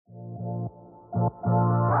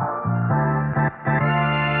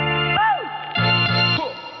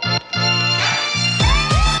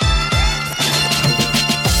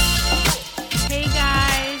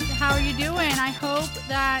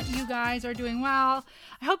are doing well.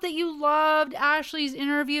 I hope that you loved Ashley's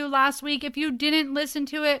interview last week. If you didn't listen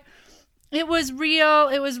to it, it was real,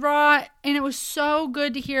 it was raw, and it was so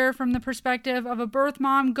good to hear from the perspective of a birth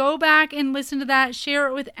mom. Go back and listen to that. Share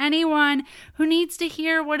it with anyone who needs to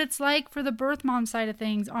hear what it's like for the birth mom side of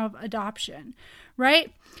things of adoption,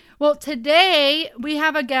 right? Well, today we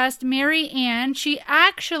have a guest, Mary Ann. She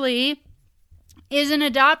actually is an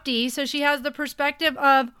adoptee, so she has the perspective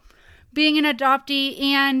of being an adoptee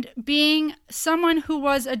and being someone who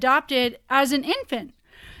was adopted as an infant.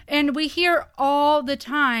 And we hear all the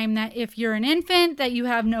time that if you're an infant, that you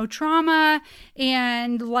have no trauma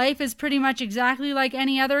and life is pretty much exactly like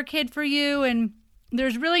any other kid for you. And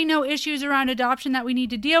there's really no issues around adoption that we need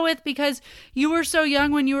to deal with because you were so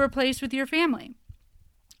young when you were placed with your family.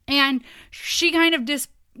 And she kind of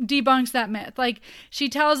debunks that myth. Like, she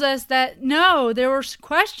tells us that no, there were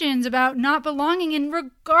questions about not belonging, and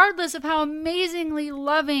regardless of how amazingly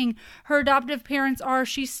loving her adoptive parents are,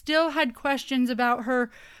 she still had questions about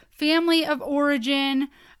her family of origin.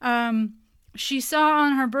 She saw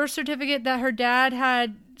on her birth certificate that her dad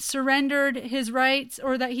had surrendered his rights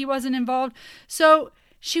or that he wasn't involved. So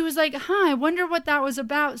she was like, I wonder what that was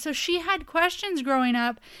about. So she had questions growing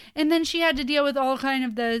up, and then she had to deal with all kind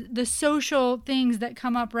of the social things that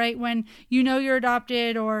come up, right, when you know you're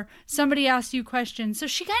adopted or somebody asks you questions. So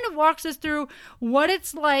she kind of walks us through what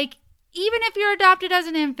it's like, even if you're adopted as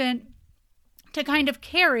an infant, to kind of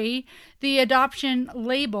carry the adoption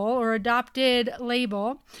label or adopted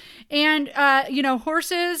label. And,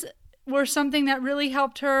 horses were something that really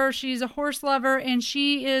helped her. She's a horse lover, and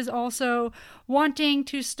she is also wanting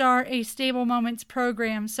to start a Stable Moments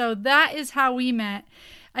program. So that is how we met.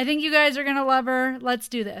 I think you guys are going to love her. Let's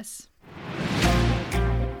do this.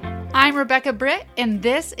 I'm Rebecca Britt, and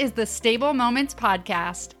this is the Stable Moments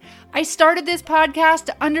podcast. I started this podcast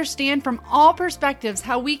to understand from all perspectives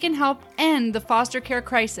how we can help end the foster care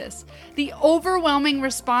crisis. The overwhelming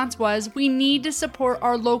response was we need to support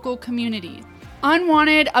our local community.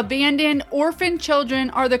 Unwanted, abandoned, orphaned children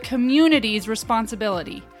are the community's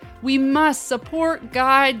responsibility. We must support,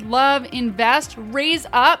 guide, love, invest, raise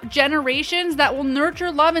up generations that will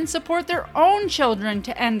nurture, love, and support their own children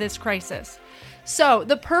to end this crisis. So,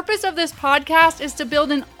 the purpose of this podcast is to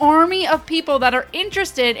build an army of people that are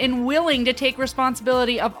interested and willing to take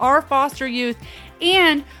responsibility of our foster youth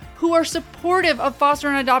and who are supportive of foster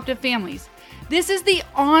and adoptive families. This is the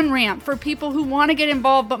on-ramp for people who want to get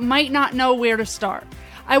involved but might not know where to start.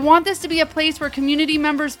 I want this to be a place where community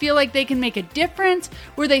members feel like they can make a difference,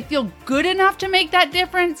 where they feel good enough to make that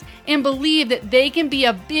difference, and believe that they can be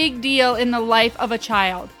a big deal in the life of a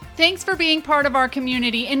child. Thanks for being part of our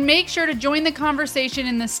community, and make sure to join the conversation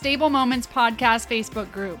in the Stable Moments podcast Facebook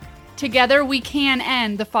group. Together, we can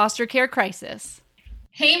end the foster care crisis.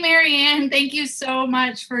 Hey, Mary Ann, thank you so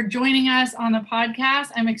much for joining us on the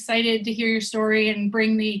podcast. I'm excited to hear your story and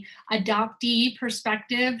bring the adoptee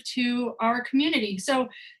perspective to our community. So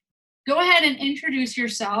go ahead and introduce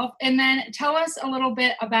yourself, and then tell us a little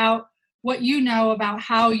bit about what you know about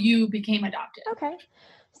how you became adopted. Okay.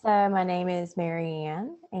 So my name is Mary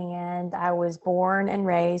Ann, and I was born and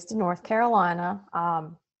raised in North Carolina.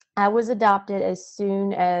 I was adopted as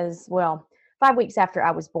soon as, 5 weeks after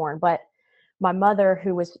I was born, but my mother,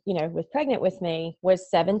 who was pregnant with me,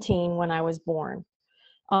 was 17 when I was born.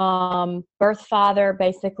 Birth father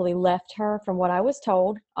basically left her, from what I was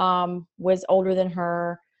told, was older than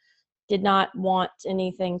her, did not want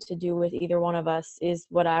anything to do with either one of us, is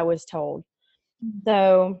what I was told.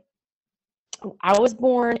 So I was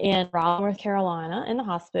born in Raleigh, North Carolina, in the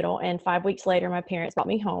hospital, and 5 weeks later, my parents brought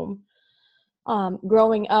me home.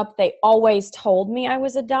 Growing up, they always told me I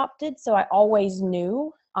was adopted, so I always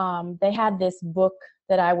knew. They had this book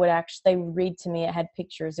that they would read to me. It had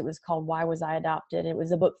pictures. It was called Why Was I Adopted? It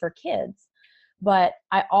was a book for kids, but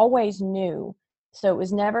I always knew. So it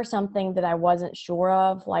was never something that I wasn't sure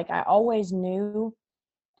of. Like, I always knew.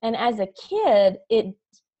 And as a kid,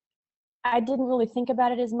 I didn't really think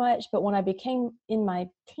about it as much, but when I became in my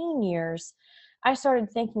teen years, I started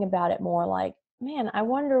thinking about it more like, man, I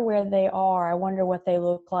wonder where they are. I wonder what they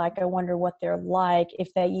look like. I wonder what they're like,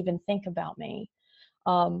 if they even think about me.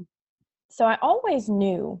 So I always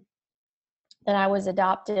knew that I was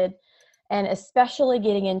adopted, and especially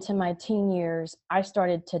getting into my teen years, I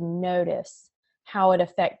started to notice how it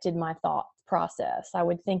affected my thought process. I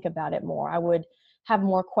would think about it more. I would have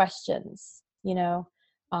more questions,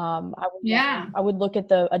 I would look at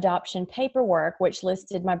the adoption paperwork, which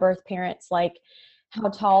listed my birth parents, like how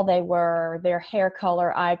tall they were, their hair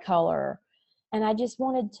color, eye color. And I just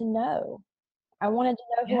wanted to know. I wanted to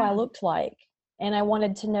know who I looked like. And I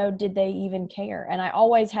wanted to know, did they even care? And I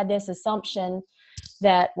always had this assumption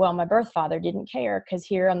that, well, my birth father didn't care because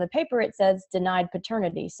here on the paper it says denied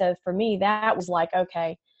paternity. So for me, that was like,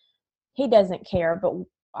 okay, he doesn't care, but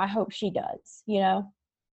I hope she does, you know?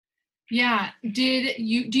 Yeah. Do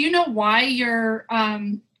you know why your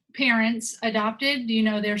parents adopted? Do you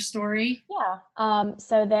know their story? Yeah.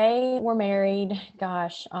 So they were married,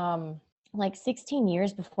 gosh, like 16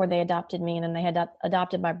 years before they adopted me, and then they had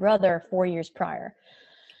adopted my brother 4 years prior.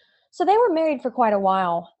 So they were married for quite a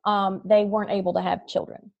while. They weren't able to have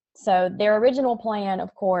children. So their original plan,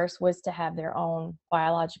 of course, was to have their own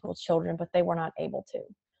biological children, but they were not able to.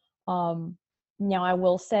 Now, I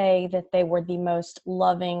will say that they were the most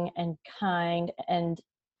loving and kind and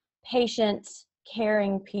patient,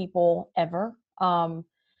 caring people ever.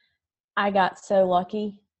 I got so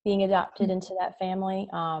lucky being adopted into that family.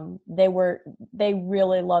 They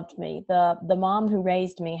really loved me. The mom who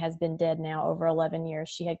raised me has been dead now over 11 years.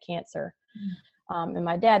 She had cancer. And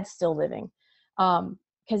my dad's still living.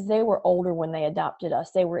 Because they were older when they adopted us.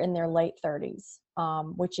 They were in their late 30s,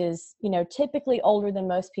 which is, typically older than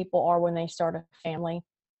most people are when they start a family.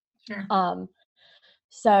 Sure.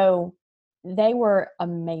 So they were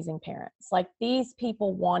amazing parents. Like, these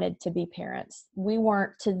people wanted to be parents.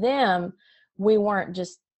 To them, we weren't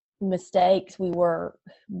just mistakes.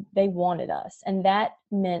 They wanted us. And that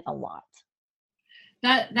meant a lot.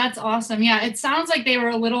 That's awesome. Yeah, it sounds like they were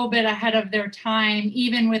a little bit ahead of their time,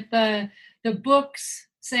 even with the books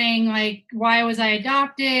saying like, why was I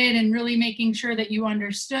adopted, and really making sure that you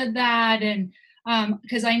understood that. And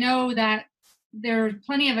because I know that there are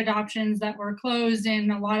plenty of adoptions that were closed,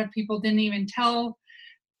 and a lot of people didn't even tell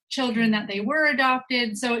children that they were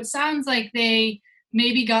adopted. So it sounds like they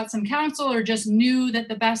maybe got some counsel, or just knew that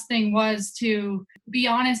the best thing was to be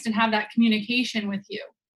honest and have that communication with you.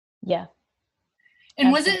 Yeah.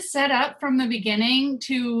 And was it set up from the beginning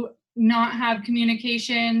to not have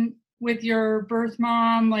communication with your birth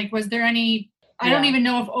mom? Like, was there any, I don't even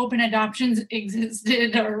know if open adoptions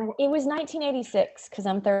existed, or. It was 1986, because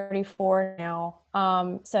I'm 34 now.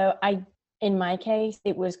 So in my case,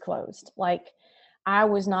 it was closed. Like, I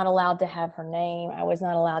was not allowed to have her name. I was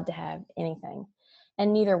not allowed to have anything,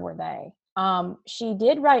 and neither were they. She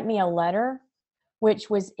did write me a letter, which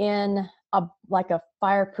was in a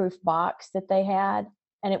fireproof box that they had,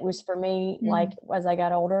 and it was for me, like, as I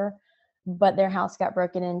got older. But their house got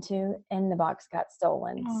broken into and the box got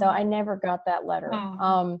stolen. So I never got that letter.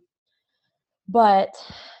 But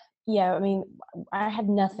yeah, I mean, I had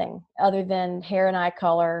nothing other than hair and eye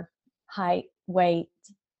color, height, weight.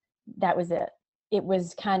 That was it. It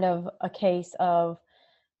was kind of a case of,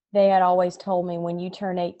 they had always told me, when you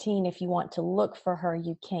turn 18, if you want to look for her,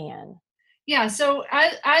 you can. Yeah. So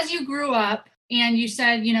as you grew up, and you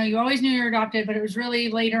said, you always knew you were adopted, but it was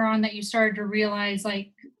really later on that you started to realize,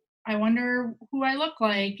 like, I wonder who I look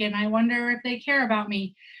like, and I wonder if they care about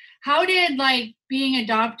me. How did, like, being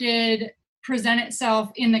adopted present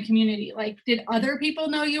itself in the community? Like, did other people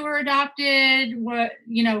know you were adopted? What,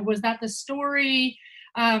 was that the story?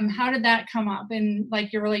 How did that come up in,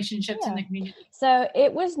 like, your relationships in the community? So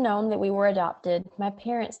it was known that we were adopted. My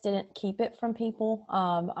parents didn't keep it from people.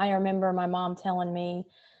 I remember my mom telling me,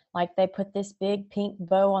 like, they put this big pink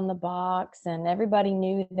bow on the box, and everybody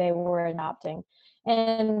knew they were adopting.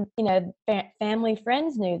 And, family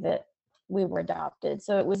friends knew that we were adopted.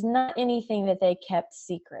 So it was not anything that they kept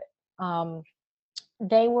secret. Everybody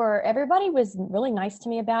was really nice to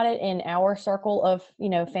me about it in our circle of,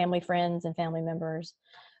 family friends and family members.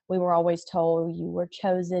 We were always told, you were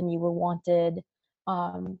chosen, you were wanted.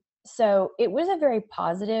 So it was a very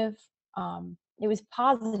positive, it was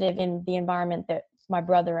positive in the environment that my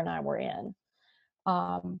brother and I were in.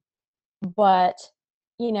 But,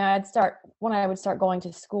 when I would start going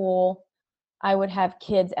to school, I would have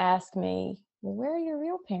kids ask me, well, where are your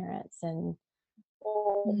real parents? And,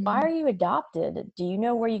 well, why are you adopted? Do you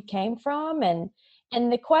know where you came from? And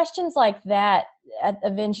the questions like that,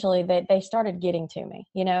 eventually they started getting to me,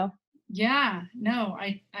 Yeah, no,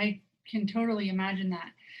 I can totally imagine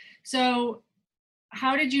that. So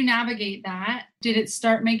how did you navigate that? Did it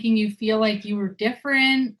start making you feel like you were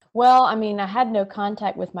different? Well, I mean, I had no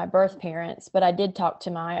contact with my birth parents, but I did talk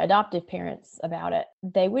to my adoptive parents about it.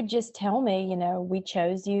 They would just tell me, we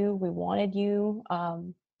chose you, we wanted you.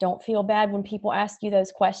 Don't feel bad when people ask you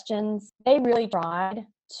those questions. They really tried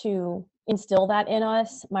to instill that in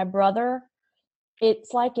us. My brother,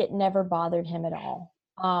 it's like it never bothered him at all.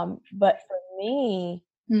 But for me,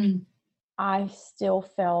 I still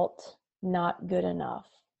felt not good enough.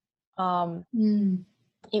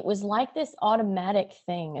 It was like this automatic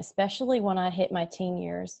thing, especially when I hit my teen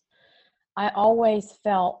years. I always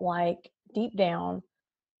felt like, deep down,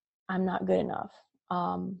 I'm not good enough.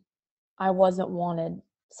 I wasn't wanted.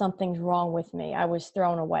 Something's wrong with me. I was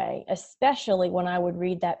thrown away, especially when I would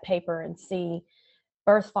read that paper and see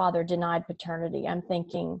birth father denied paternity. I'm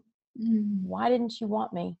thinking, Mm. why didn't you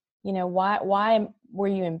want me? Why were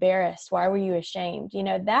you embarrassed? Why were you ashamed?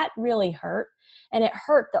 That really hurt. And it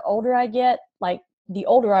hurt the older I get, like the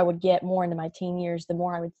older I would get more into my teen years, the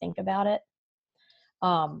more I would think about it.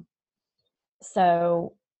 Um,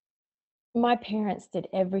 so my parents did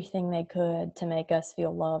everything they could to make us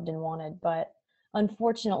feel loved and wanted, but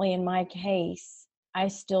unfortunately in my case, I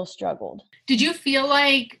still struggled. Did you feel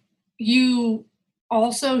like you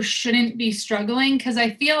also shouldn't be struggling? Because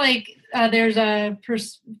I feel like there's a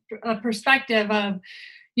perspective of,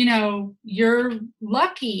 you're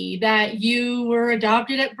lucky that you were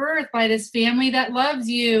adopted at birth by this family that loves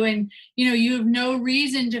you, and you have no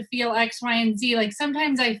reason to feel X, Y, and Z. Like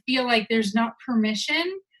sometimes I feel like there's not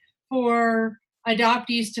permission for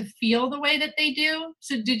adoptees to feel the way that they do.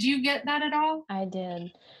 So did you get that at all? I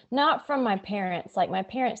did. Not from my parents. Like my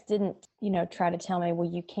parents didn't, try to tell me, well,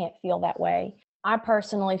 you can't feel that way. I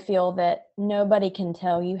personally feel that nobody can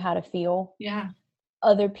tell you how to feel. Yeah.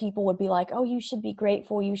 Other people would be like, oh, you should be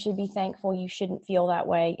grateful, you should be thankful, you shouldn't feel that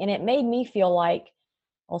way. And it made me feel like,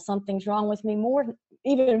 well, something's wrong with me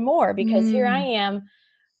even more, because here I am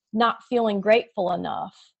not feeling grateful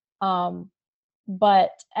enough. But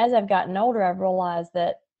as I've gotten older, I've realized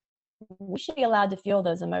that we should be allowed to feel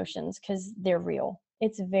those emotions because they're real.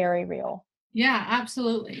 It's very real. Yeah,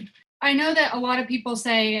 absolutely. I know that a lot of people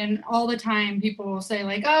say, and all the time people will say,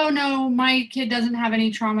 like, oh no, my kid doesn't have any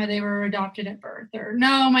trauma, they were adopted at birth, or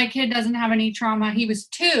no, my kid doesn't have any trauma, he was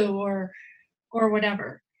 2, or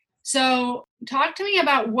whatever. So talk to me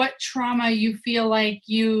about what trauma you feel like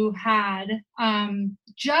you had,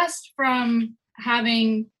 just from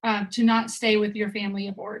having to not stay with your family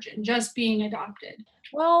of origin, just being adopted.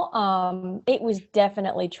 Well, it was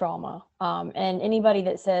definitely trauma. And anybody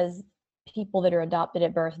that says people that are adopted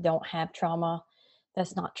at birth don't have trauma,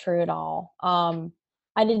 that's not true at all.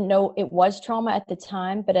 I didn't know it was trauma at the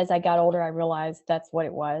time, but as I got older, I realized that's what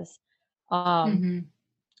it was. Mm-hmm.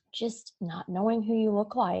 Just not knowing who you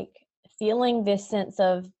look like, feeling this sense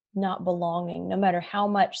of not belonging, no matter how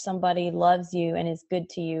much somebody loves you and is good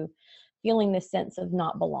to you, feeling this sense of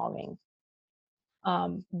not belonging.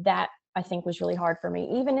 That I think was really hard for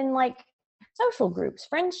me, even in like social groups,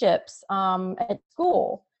 friendships, at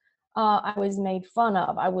school. I was made fun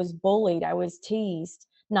of, I was bullied, I was teased,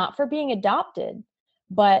 not for being adopted,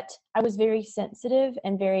 but I was very sensitive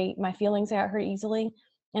and my feelings got hurt easily.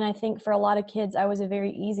 And I think for a lot of kids, I was a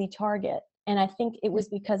very easy target. And I think it was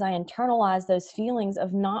because I internalized those feelings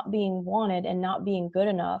of not being wanted and not being good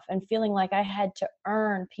enough and feeling like I had to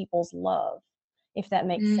earn people's love, if that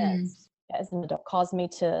makes sense. As an adult, caused me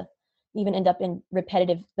to even end up in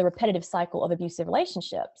the repetitive cycle of abusive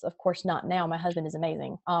relationships. Of course, not now. My husband is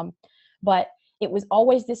amazing. But it was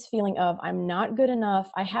always this feeling of, I'm not good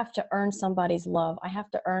enough. I have to earn somebody's love. I have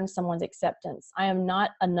to earn someone's acceptance. I am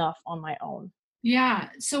not enough on my own. Yeah.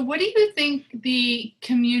 So what do you think the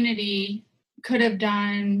community could have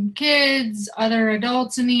done, kids, other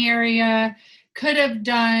adults in the area could have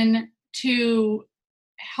done to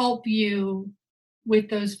help you with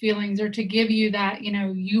those feelings, or to give you that,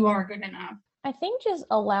 you are good enough? I think just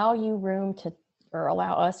allow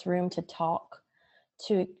us room to talk,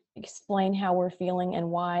 to explain how we're feeling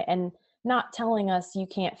and why, and not telling us you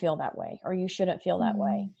can't feel that way or you shouldn't feel that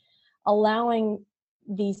way. Allowing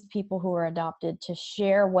these people who are adopted to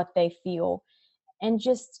share what they feel and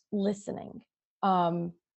just listening.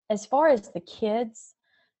 As far as the kids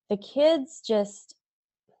just,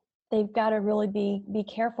 they've got to really be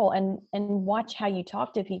careful and watch how you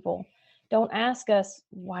talk to people. Don't ask us,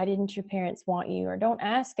 why didn't your parents want you? Or don't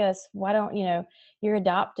ask us, why don't, you're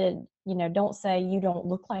adopted, don't say you don't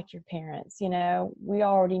look like your parents. We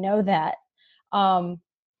already know that.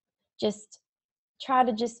 Just try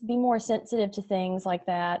to just be more sensitive to things like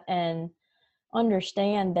that and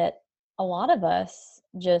understand that a lot of us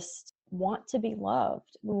just want to be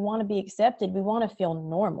loved. We want to be accepted. We want to feel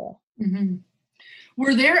normal. Mm-hmm.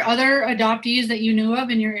 Were there other adoptees that you knew of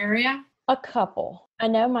in your area? A couple. I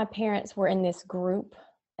know my parents were in this group,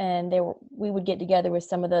 and we would get together with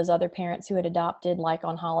some of those other parents who had adopted, like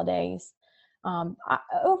on holidays.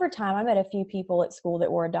 Over time, I met a few people at school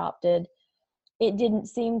that were adopted. It didn't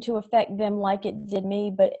seem to affect them like it did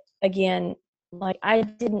me, but again, like I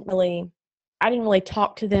didn't really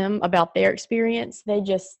talk to them about their experience. They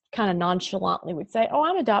just kind of nonchalantly would say, "Oh,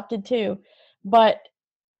 I'm adopted too," but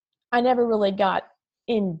I never really got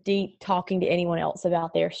in deep talking to anyone else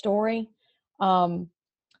about their story.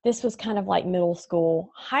 This was kind of like middle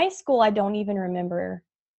school. High school, I don't even remember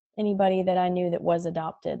anybody that I knew that was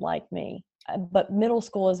adopted like me. But middle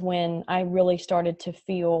school is when I really started to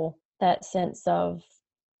feel that sense of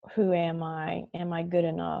who am I? Am I good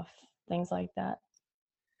enough? Things like that.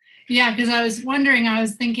 Yeah, because I was wondering, I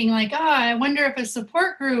was thinking like, oh, I wonder if a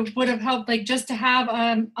support group would have helped, like just to have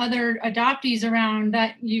other adoptees around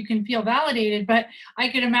that you can feel validated. But I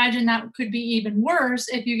could imagine that could be even worse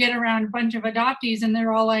if you get around a bunch of adoptees and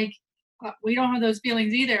they're all like, we don't have those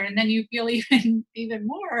feelings either. And then you feel even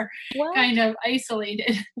more Well, kind of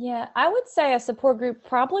isolated. yeah, I would say a support group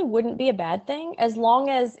probably wouldn't be a bad thing as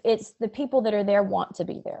long as it's the people that are there want to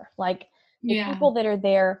be there. Like the Yeah. people that are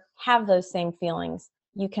there have those same feelings.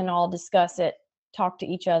 You can all discuss it, talk to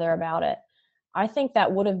each other about it. I think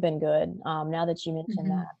that would have been good, now that you mentioned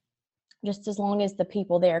Mhm. that. Just as long as the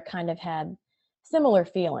people there kind of had similar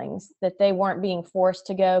feelings, that they weren't being forced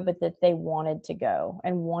to go, but that they wanted to go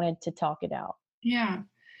and wanted to talk it out. Yeah.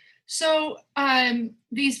 So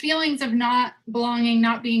these feelings of not belonging,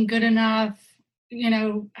 not being good enough,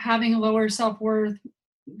 having a lower self-worth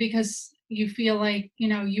because you feel like,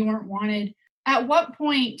 you weren't wanted. At what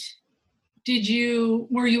point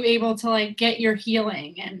were you able to like get your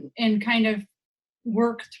healing and kind of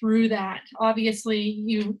work through that? Obviously,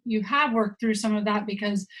 you have worked through some of that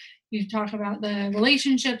because you talk about the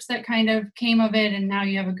relationships that kind of came of it and now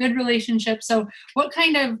you have a good relationship. So what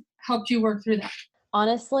kind of helped you work through that?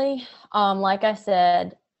 Honestly, like I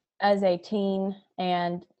said, as a teen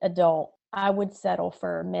and adult, I would settle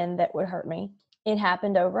for men that would hurt me. It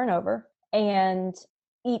happened over and over. And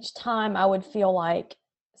each time I would feel like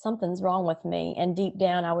something's wrong with me. And deep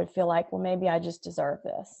down, I would feel like, well, maybe I just deserve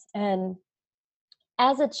this. And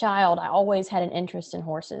as a child, I always had an interest in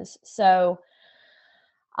horses. So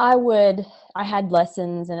I had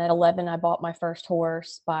lessons. And at 11, I bought my first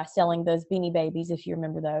horse by selling those Beanie Babies, if you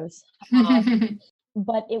remember those.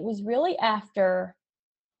 But it was really after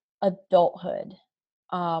adulthood,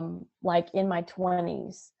 like in my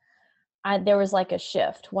 20s, there was like a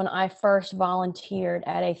shift when I first volunteered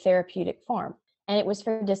at a therapeutic farm, and it was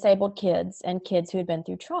for disabled kids and kids who had been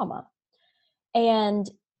through trauma. And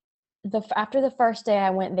after the first day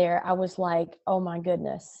I went there, I was like, oh my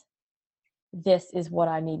goodness, this is what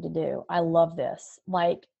I need to do. I love this.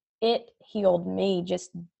 Like, it healed me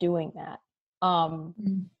just doing that,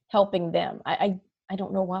 helping them. I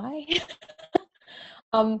don't know why.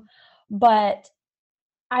 Um, but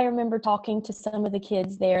I remember talking to some of the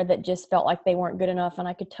kids there that just felt like they weren't good enough, and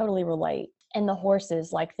I could totally relate. And the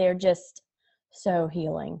horses, like, they're just so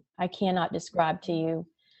healing. I cannot describe to you.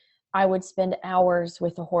 I would spend hours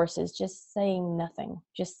with the horses just saying nothing,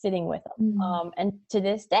 just sitting with them. Mm. And to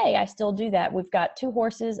this day, I still do that. We've got 2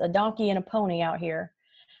 horses, a donkey, and a pony out here,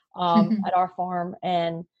 at our farm.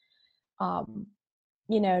 And um,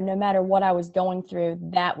 no matter what I was going through,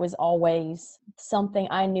 that was always something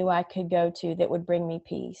I knew I could go to that would bring me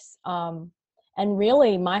peace. And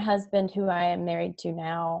really, my husband, who I am married to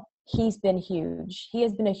now, he's been huge. He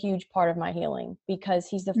has been a huge part of my healing because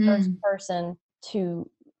he's the first Mm. person to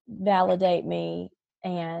validate me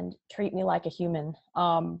and treat me like a human.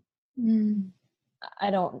 Mm.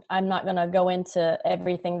 I'm not going to go into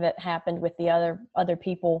everything that happened with the other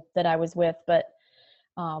people that I was with, but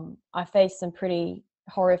I faced some pretty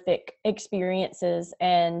horrific experiences,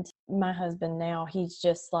 and my husband now, he's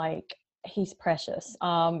just like, he's precious.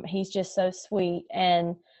 He's just so sweet,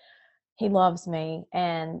 and he loves me,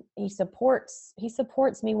 and he supports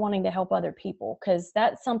me wanting to help other people, because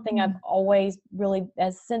that's something I've Mm. always really,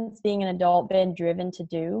 as since being an adult, been driven to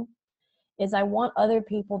do, is I want other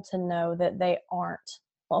people to know that they aren't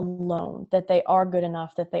alone, that they are good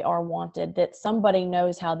enough, that they are wanted, that somebody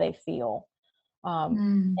knows how they feel. um,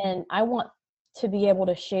 Mm. and I want to be able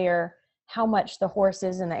to share how much the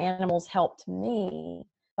horses and the animals helped me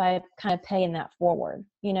by kind of paying that forward,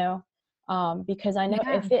 because I know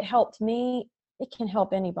Yeah. if it helped me, it can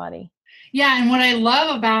help anybody. Yeah, and what I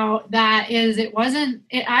love about that is it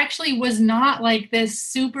actually was not like this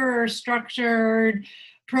super structured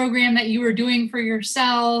program that you were doing for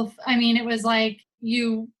yourself. I mean, it was like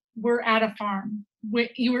you were at a farm.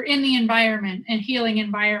 You were in the environment and healing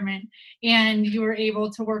environment, and you were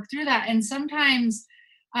able to work through that. And sometimes,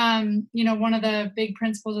 one of the big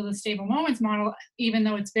principles of the stable moments model, even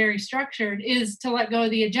though it's very structured, is to let go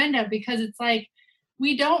of the agenda, because it's like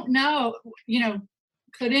we don't know,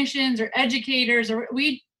 clinicians or educators, or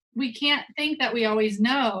we can't think that we always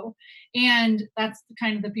know. And that's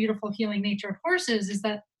kind of the beautiful healing nature of horses, is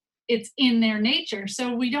that it's in their nature.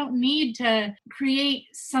 So we don't need to create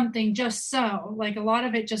something just so, like, a lot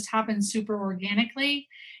of it just happens super organically.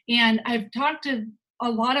 And I've talked to a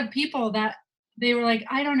lot of people that they were like,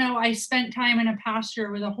 I don't know, I spent time in a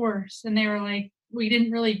pasture with a horse, and they were like, we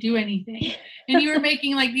didn't really do anything. And you were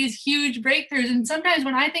making like these huge breakthroughs. And sometimes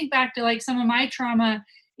when I think back to like some of my trauma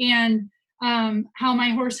and how my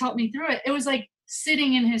horse helped me through it, it was like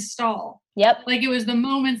sitting in his stall. Yep. Like it was the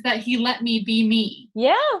moments that he let me be me.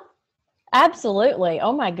 Yeah, absolutely.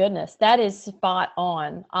 Oh my goodness. That is spot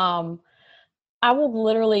on. I will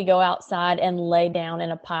literally go outside and lay down in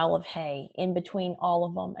a pile of hay in between all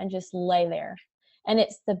of them and just lay there. And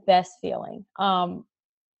it's the best feeling.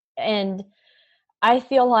 And I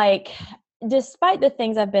feel like despite the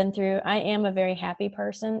things I've been through, I am a very happy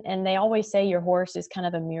person. And they always say your horse is kind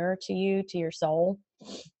of a mirror to you, to your soul.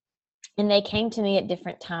 And they came to me at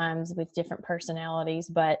different times with different personalities.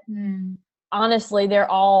 But honestly, they're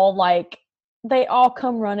all like, they all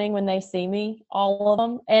come running when they see me, all of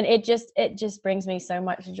them. And it just brings me so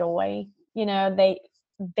much joy. You know,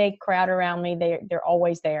 they crowd around me. They're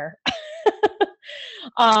always there.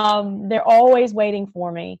 They're always waiting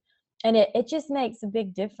for me. And it just makes a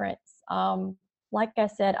big difference. Like I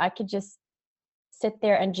said, I could just sit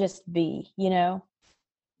there and just be, you know,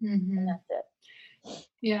 and that's it.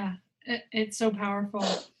 Yeah, it's so powerful.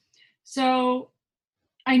 So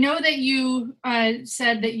I know that you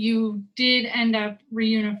said that you did end up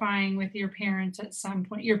reunifying with your parents at some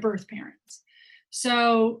point, your birth parents.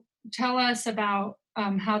 So tell us about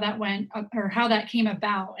how that went, or how that came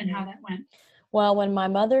about and how that went. Well, when my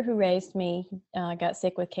mother, who raised me, got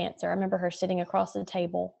sick with cancer, I remember her sitting across the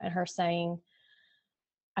table and her saying,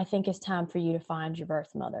 "I think it's time for you to find your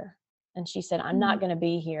birth mother." And she said, "I'm not going to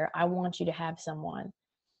be here. I want you to have someone."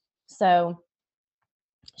 So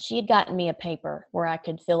she had gotten me a paper where I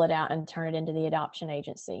could fill it out and turn it into the adoption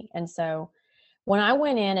agency. And so when I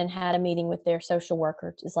went in and had a meeting with their social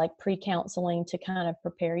worker, it's like pre-counseling to kind of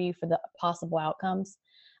prepare you for the possible outcomes,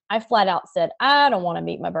 I flat out said, "I don't want to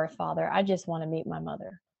meet my birth father. I just want to meet my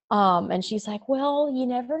mother." And she's like, "Well, you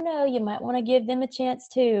never know. You might want to give them a chance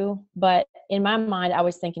too." But in my mind, I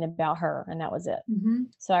was thinking about her, and that was it.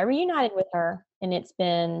 So I reunited with her, and it's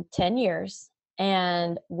been 10 years.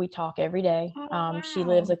 And we talk every day. Wow. She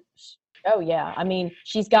lives oh yeah. I mean,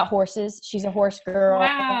 she's got horses. She's a horse girl.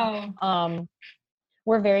 Wow.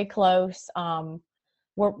 We're very close.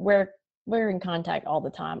 We're in contact all the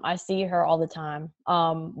time. I see her all the time.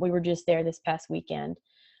 We were just there this past weekend.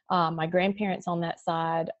 My grandparents on that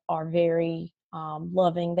side are very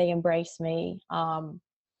loving. They embrace me.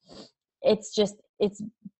 It's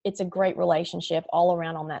a great relationship all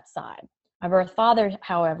around on that side. My birth father,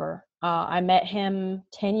 however, I met him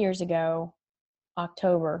 10 years ago,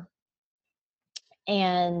 October,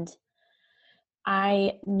 and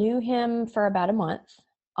I knew him for about a month.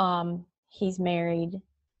 He's married,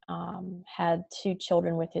 had 2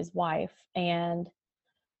 children with his wife, and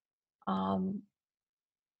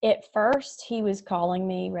at first he was calling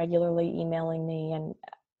me regularly, emailing me, and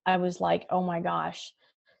I was like, oh my gosh,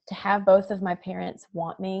 to have both of my parents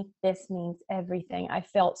want me, this means everything. I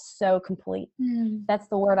felt so complete. That's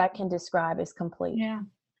the word I can describe as complete. Yeah.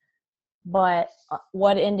 But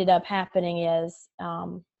what ended up happening is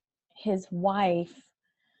his wife,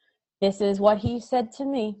 this is what he said to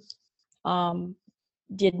me,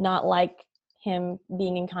 did not like him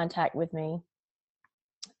being in contact with me.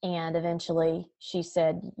 And eventually she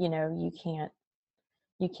said, you know, you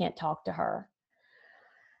can't talk to her.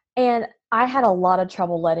 And I had a lot of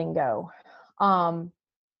trouble letting go.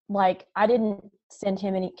 Like I didn't send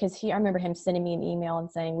him any, because I remember him sending me an email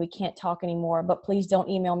and saying, "We can't talk anymore, but please don't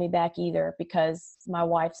email me back either because my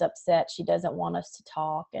wife's upset. She doesn't want us to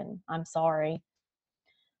talk and I'm sorry."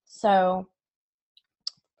 So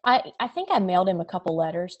I think I mailed him a couple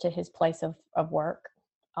letters to his place of work.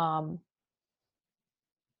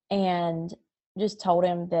 And just told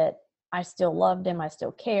him that I still loved him. I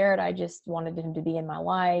still cared. I just wanted him to be in my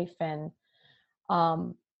life. And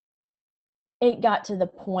it got to the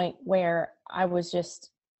point where I was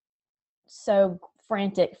just so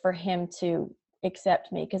frantic for him to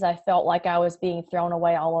accept me because I felt like I was being thrown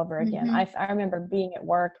away all over again. I remember being at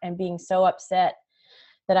work and being so upset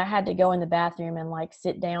that I had to go in the bathroom and like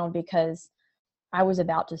sit down because I was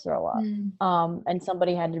about to throw up. And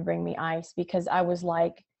somebody had to bring me ice because I was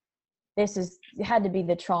like, it had to be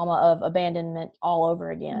the trauma of abandonment all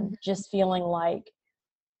over again. Just feeling like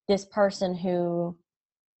this person who,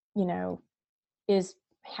 you know, is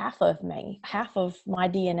half of me, half of my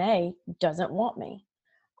DNA doesn't want me.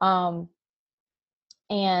 And,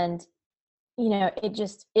 you know,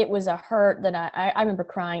 it was a hurt that I remember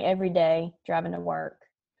crying every day driving to work,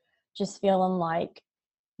 just feeling like,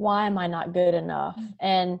 why am I not good enough?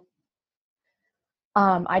 And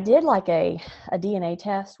I did like a DNA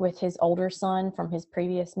test with his older son from his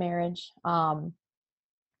previous marriage. And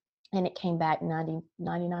it came back 99%.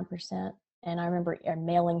 And I remember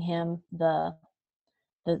mailing him the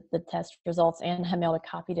test results, and I mailed a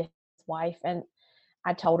copy to his wife. And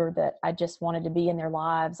I told her that I just wanted to be in their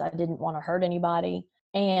lives. I didn't want to hurt anybody.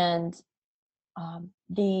 And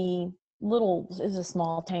it was a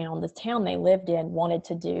small town. The town they lived in wanted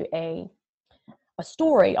to do a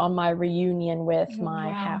story on my reunion with my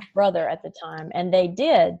half brother at the time, and they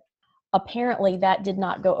did. Apparently, that did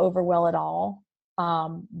not go over well at all.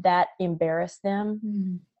 That embarrassed them.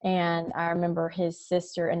 Mm-hmm. And I remember his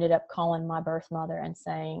sister ended up calling my birth mother and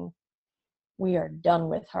saying, "We are done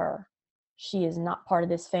with her. She is not part of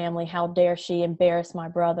this family. How dare she embarrass my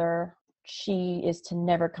brother? She is to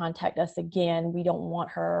never contact us again. We don't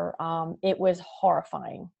want her." It was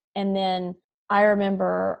horrifying. And then I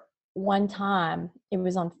remember one time, it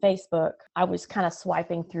was on Facebook. I was kind of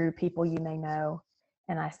swiping through people you may know,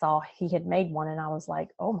 and I saw he had made one, and I was like,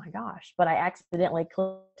 oh my gosh. But I accidentally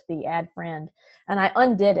clicked the add friend, and I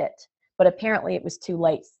undid it. But apparently it was too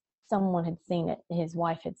late. Someone had seen it. His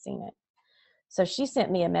wife had seen it. So she sent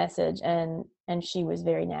me a message, and she was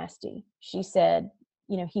very nasty. She said,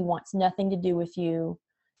 he wants nothing to do with you.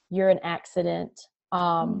 You're an accident.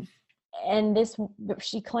 And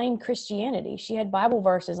she claimed Christianity. She had Bible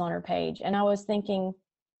verses on her page. And I was thinking,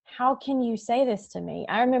 how can you say this to me?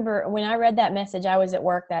 I remember when I read that message, I was at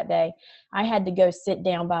work that day. I had to go sit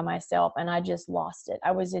down by myself, and I just lost it.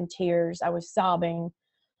 I was in tears. I was sobbing.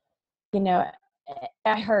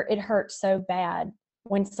 It hurt so bad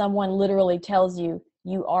when someone literally tells you,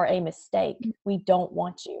 you are a mistake. We don't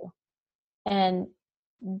want you. And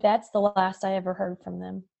that's the last I ever heard from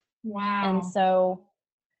them. Wow. And so,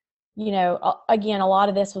 again, a lot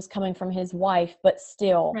of this was coming from his wife, but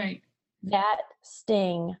still, right. That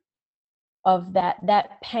sting of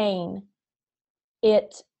that pain,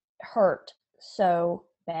 it hurt so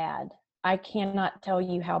bad. I cannot tell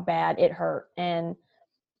you how bad it hurt. And,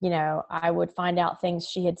 I would find out things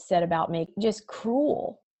she had said about me, just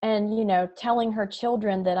cruel. And, telling her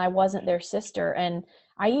children that I wasn't their sister. And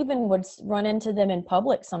I even would run into them in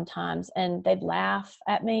public sometimes, and they'd laugh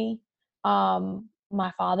at me.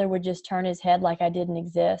 My father would just turn his head like I didn't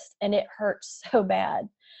exist. And it hurt so bad.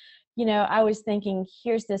 I was thinking,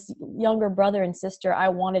 here's this younger brother and sister I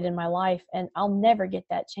wanted in my life, and I'll never get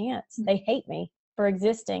that chance. They hate me for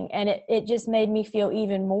existing. And it just made me feel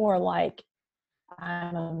even more like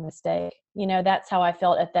I'm a mistake. That's how I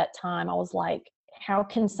felt at that time. I was like, how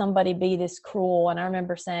can somebody be this cruel? And I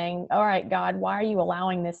remember saying, all right, God, why are you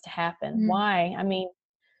allowing this to happen? Why? I mean,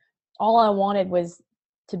 all I wanted was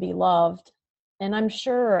to be loved. And I'm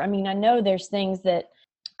sure, I know there's things that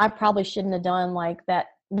I probably shouldn't have done, like that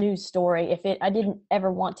news story. I didn't ever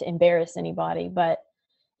want to embarrass anybody, but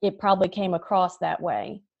it probably came across that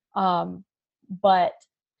way. But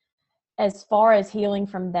as far as healing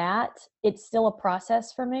from that, it's still a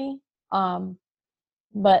process for me.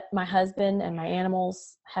 But my husband and my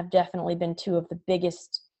animals have definitely been two of the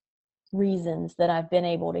biggest reasons that I've been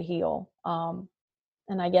able to heal.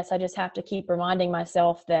 And I guess I just have to keep reminding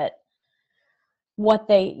myself that what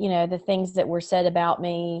the things that were said about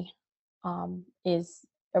me is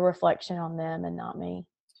a reflection on them and not me.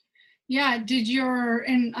 Yeah. I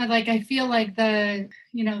feel like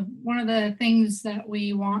one of the things that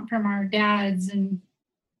we want from our dads and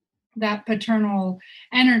that paternal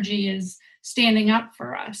energy is standing up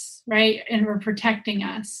for us, right? And we're protecting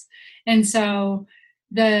us. And so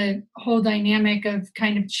the whole dynamic of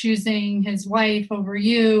kind of choosing his wife over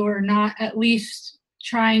you, or not at least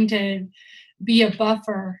trying to be a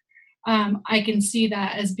buffer, I can see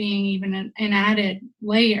that as being even an added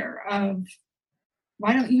layer of,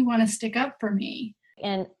 why don't you want to stick up for me?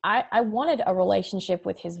 And I wanted a relationship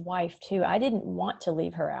with his wife too. I didn't want to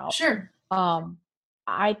leave her out. Sure.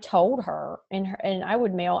 I told her, and I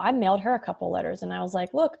mailed her a couple letters, and I was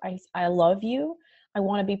like, look, I love you. I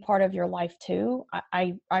want to be part of your life too.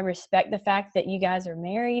 I respect the fact that you guys are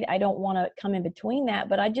married. I don't want to come in between that,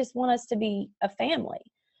 but I just want us to be a family.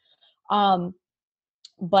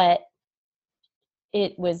 But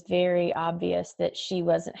it was very obvious that she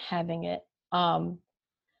wasn't having it. And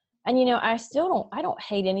I don't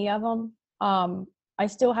hate any of them. I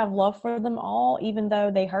still have love for them all, even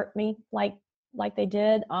though they hurt me like they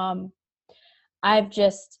did. I've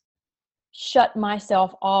just shut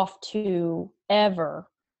myself off to ever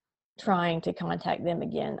trying to contact them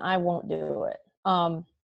again. I won't do it.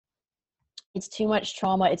 It's too much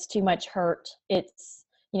trauma. It's too much hurt. It's,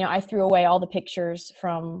 I threw away all the pictures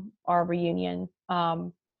from our reunion.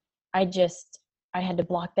 I had to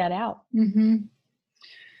block that out. Mm-hmm.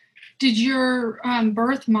 Did your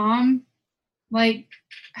birth mom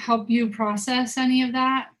help you process any of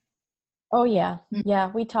that? Oh, yeah. Mm.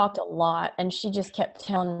 Yeah, we talked a lot, and she just kept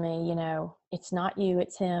telling me, "It's not you,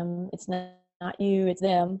 it's him. It's not you, it's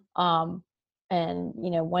them." And,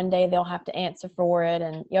 one day they'll have to answer for it,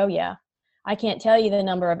 and oh, yeah. I can't tell you the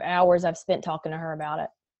number of hours I've spent talking to her about it,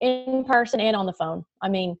 in person and on the phone. I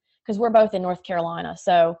mean, because 'cause we're both in North Carolina,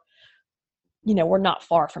 so, we're not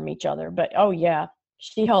far from each other, but, oh, yeah,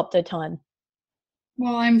 she helped a ton.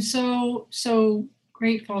 Well, I'm so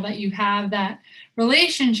grateful that you have that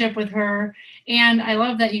relationship with her. And I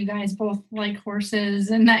love that you guys both like horses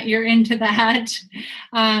and that you're into that.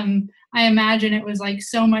 I imagine it was like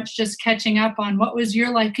so much just catching up on what was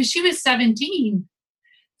your life because she was 17.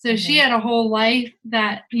 So she Mhm. had a whole life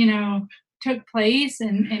that, took place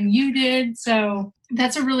and you did. So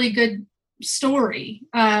that's a really good story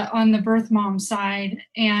on the birth mom side.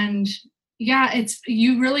 And yeah, it's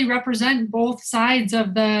you really represent both sides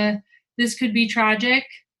of the this could be tragic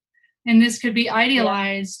and this could be Yeah.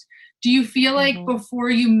 idealized. Do you feel like Mhm. before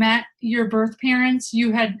you met your birth parents,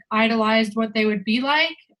 you had idolized what they would be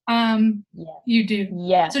like? Yes. You do. So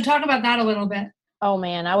Yes. talk about that a little bit. Oh,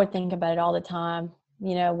 man, I would think about it all the time,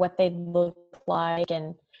 what they'd look like,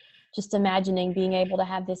 and just imagining being able to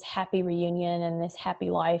have this happy reunion and this happy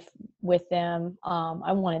life with them.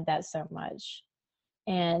 I wanted that so much.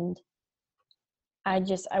 And I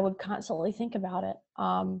would constantly think about it,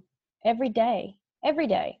 every day, every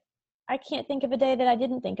day. I can't think of a day that I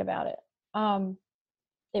didn't think about it. Um,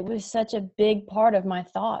 it was such a big part of my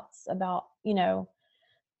thoughts about,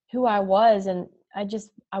 who I was, and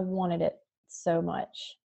I wanted it so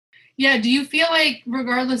much. Yeah, do you feel like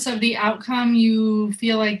regardless of the outcome, you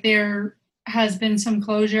feel like there has been some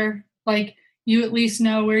closure? Like you at least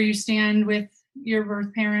know where you stand with your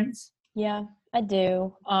birth parents? Yeah, I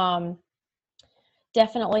do.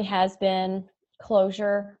 Definitely has been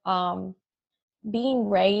closure. Being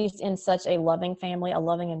raised in such a loving family, a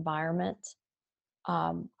loving environment.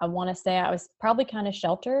 I want to say I was probably kind of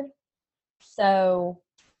sheltered. So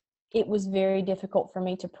it was very difficult for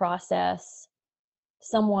me to process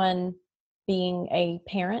someone being a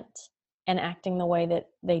parent and acting the way that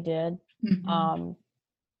they did, Mhm. um,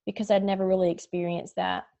 because I'd never really experienced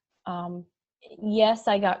that. Um, yes,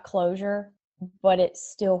 I got closure, but it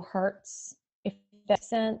still hurts, if that makes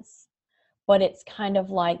sense. But it's kind of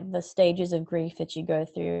like the stages of grief that you go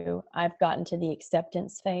through. I've gotten to the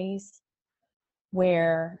acceptance phase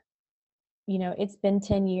where, it's been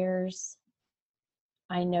 10 years.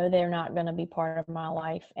 I know they're not going to be part of my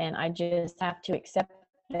life, and I just have to accept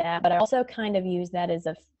that. But I also kind of use that as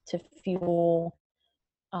to fuel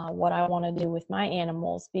what I want to do with my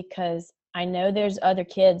animals, because I know there's other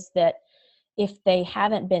kids that if they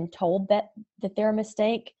haven't been told that they're a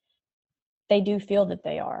mistake, they do feel that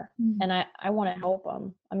they are. Mm. And I want to help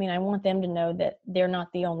them. I mean, I want them to know that they're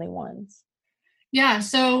not the only ones. Yeah,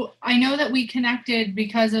 so I know that we connected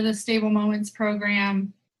because of the Stable Moments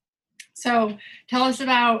program. So tell us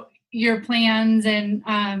about your plans and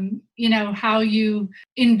how you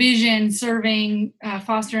envision serving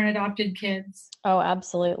foster and adopted kids. Oh,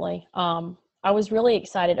 absolutely. I was really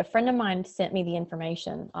excited. A friend of mine sent me the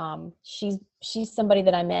information. She's somebody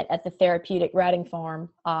that I met at the Therapeutic Riding Farm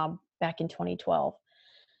back in 2012,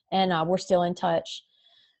 and we're still in touch.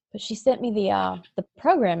 But she sent me the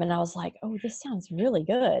program, and I was like, "Oh, this sounds really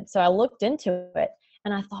good." So I looked into it,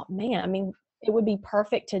 and I thought, man, I mean, it would be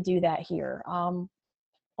perfect to do that here, on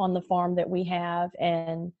the farm that we have,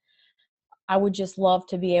 and I would just love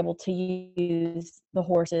to be able to use the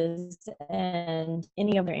horses and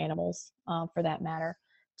any other animals, for that matter,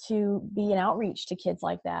 to be an outreach to kids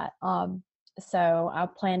like that. So I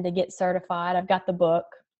plan to get certified. I've got the book.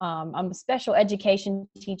 I'm a special education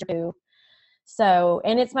teacher too. So,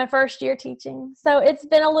 and it's my first year teaching. So it's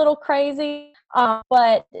been a little crazy,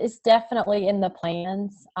 but it's definitely in the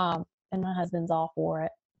plans. And my husband's all for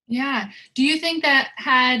it. Yeah. Do you think that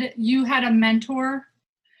had you had a mentor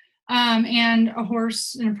and a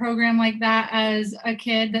horse in a program like that as a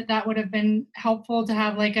kid, that would have been helpful to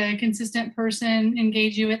have like a consistent person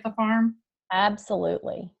engage you at the farm?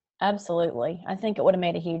 Absolutely. Absolutely. I think it would have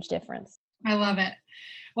made a huge difference. I love it.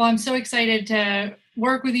 Well, I'm so excited to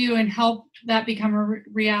work with you and help that become a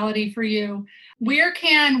reality for you. Where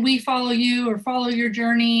can we follow you or follow your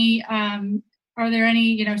journey? Are there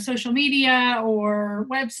any, social media or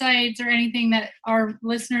websites or anything that our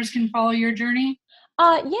listeners can follow your journey?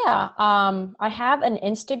 Yeah. I have an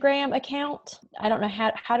Instagram account. I don't know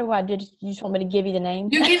how do I do. You just want me to give you the name?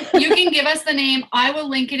 You can give us the name. I will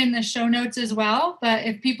link it in the show notes as well. But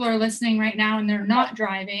if people are listening right now and they're not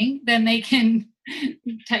driving, then they can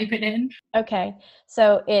type it in. Okay.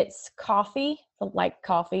 So it's coffee, like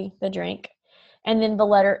coffee, the drink, and then the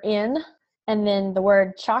letter N, and then the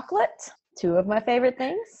word chocolate, two of my favorite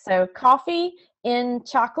things. So coffee in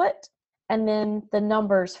chocolate, and then the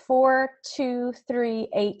numbers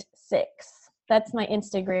 42386. That's my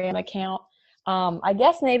Instagram account. I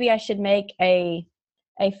guess maybe I should make a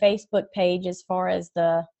Facebook page as far as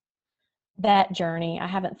that journey. I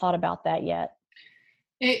haven't thought about that yet.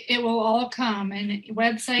 It will all come, and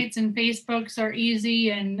websites and Facebooks are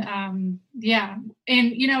easy, and yeah,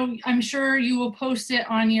 and I'm sure you will post it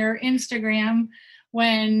on your Instagram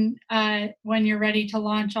when you're ready to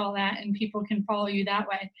launch all that, and people can follow you that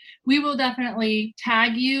way. We will definitely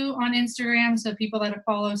tag you on Instagram so people that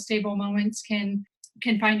follow Stable Moments can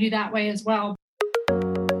find you that way as well.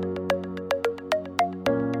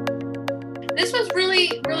 This was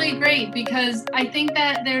really, really great because I think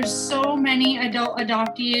that there's so many adult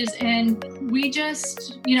adoptees, and we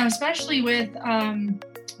just, especially with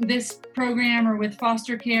this program or with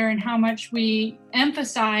foster care and how much we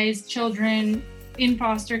emphasize children in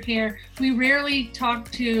foster care, we rarely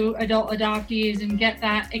talk to adult adoptees and get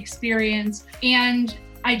that experience. And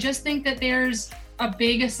I just think that there's a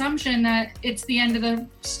big assumption that it's the end of the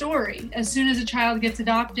story. As soon as a child gets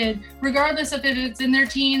adopted, regardless of if it's in their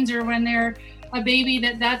teens or when they're a baby,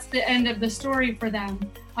 that's the end of the story for them.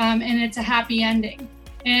 And it's a happy ending.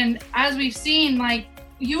 And as we've seen, like,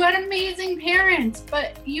 you had amazing parents,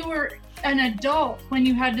 but you were an adult when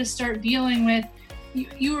you had to start dealing with,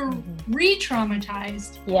 you were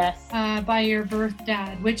re-traumatized yes, by your birth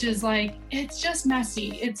dad, which is like, it's just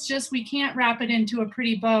messy. It's just, we can't wrap it into a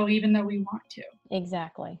pretty bow, even though we want to.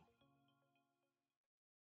 Exactly.